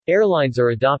Airlines are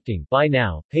adopting buy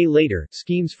now, pay later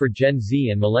schemes for Gen Z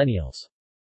and millennials.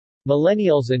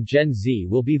 Millennials and Gen Z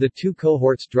will be the two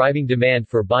cohorts driving demand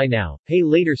for buy now, pay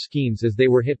later schemes as they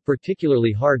were hit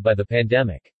particularly hard by the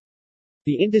pandemic.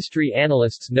 The industry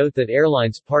analysts note that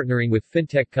airlines partnering with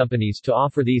fintech companies to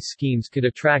offer these schemes could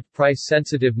attract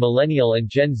price-sensitive millennial and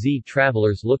Gen Z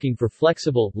travelers looking for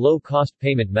flexible, low-cost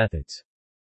payment methods.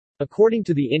 According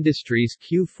to the industry's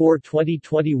Q4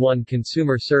 2021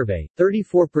 consumer survey,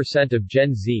 34% of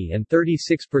Gen Z and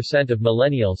 36% of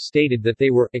millennials stated that they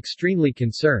were extremely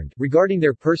concerned regarding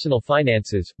their personal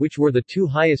finances, which were the two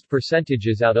highest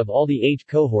percentages out of all the age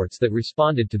cohorts that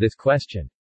responded to this question.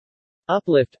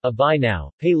 Uplift, a buy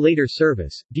now, pay later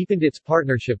service, deepened its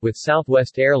partnership with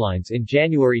Southwest Airlines in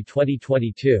January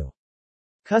 2022.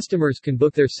 Customers can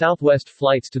book their Southwest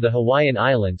flights to the Hawaiian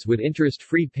Islands with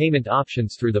interest-free payment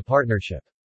options through the partnership.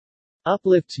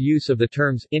 Uplift's use of the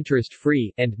terms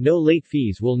interest-free and no late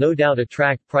fees will no doubt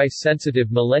attract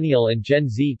price-sensitive millennial and Gen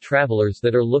Z travelers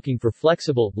that are looking for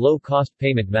flexible, low-cost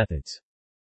payment methods.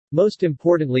 Most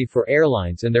importantly for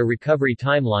airlines and their recovery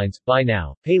timelines, buy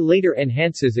now, pay later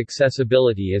enhances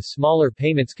accessibility as smaller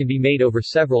payments can be made over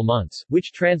several months,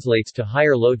 which translates to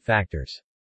higher load factors.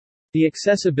 The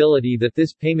accessibility that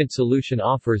this payment solution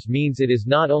offers means it is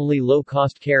not only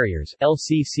low-cost carriers,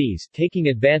 LCCs, taking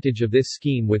advantage of this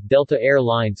scheme with Delta Air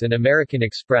Lines and American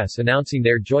Express announcing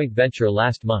their joint venture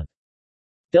last month.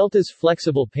 Delta's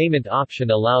flexible payment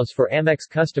option allows for Amex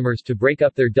customers to break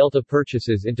up their Delta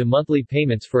purchases into monthly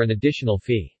payments for an additional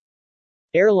fee.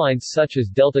 Airlines such as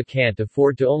Delta can't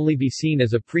afford to only be seen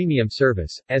as a premium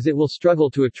service, as it will struggle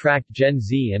to attract Gen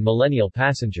Z and millennial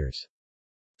passengers.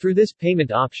 Through this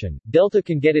payment option, Delta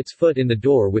can get its foot in the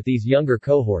door with these younger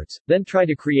cohorts, then try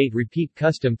to create repeat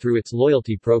custom through its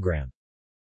loyalty program.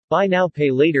 Buy now,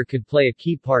 pay later could play a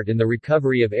key part in the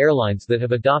recovery of airlines that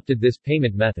have adopted this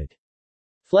payment method.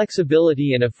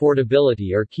 Flexibility and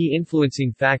affordability are key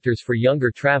influencing factors for younger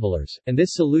travelers, and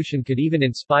this solution could even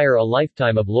inspire a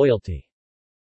lifetime of loyalty.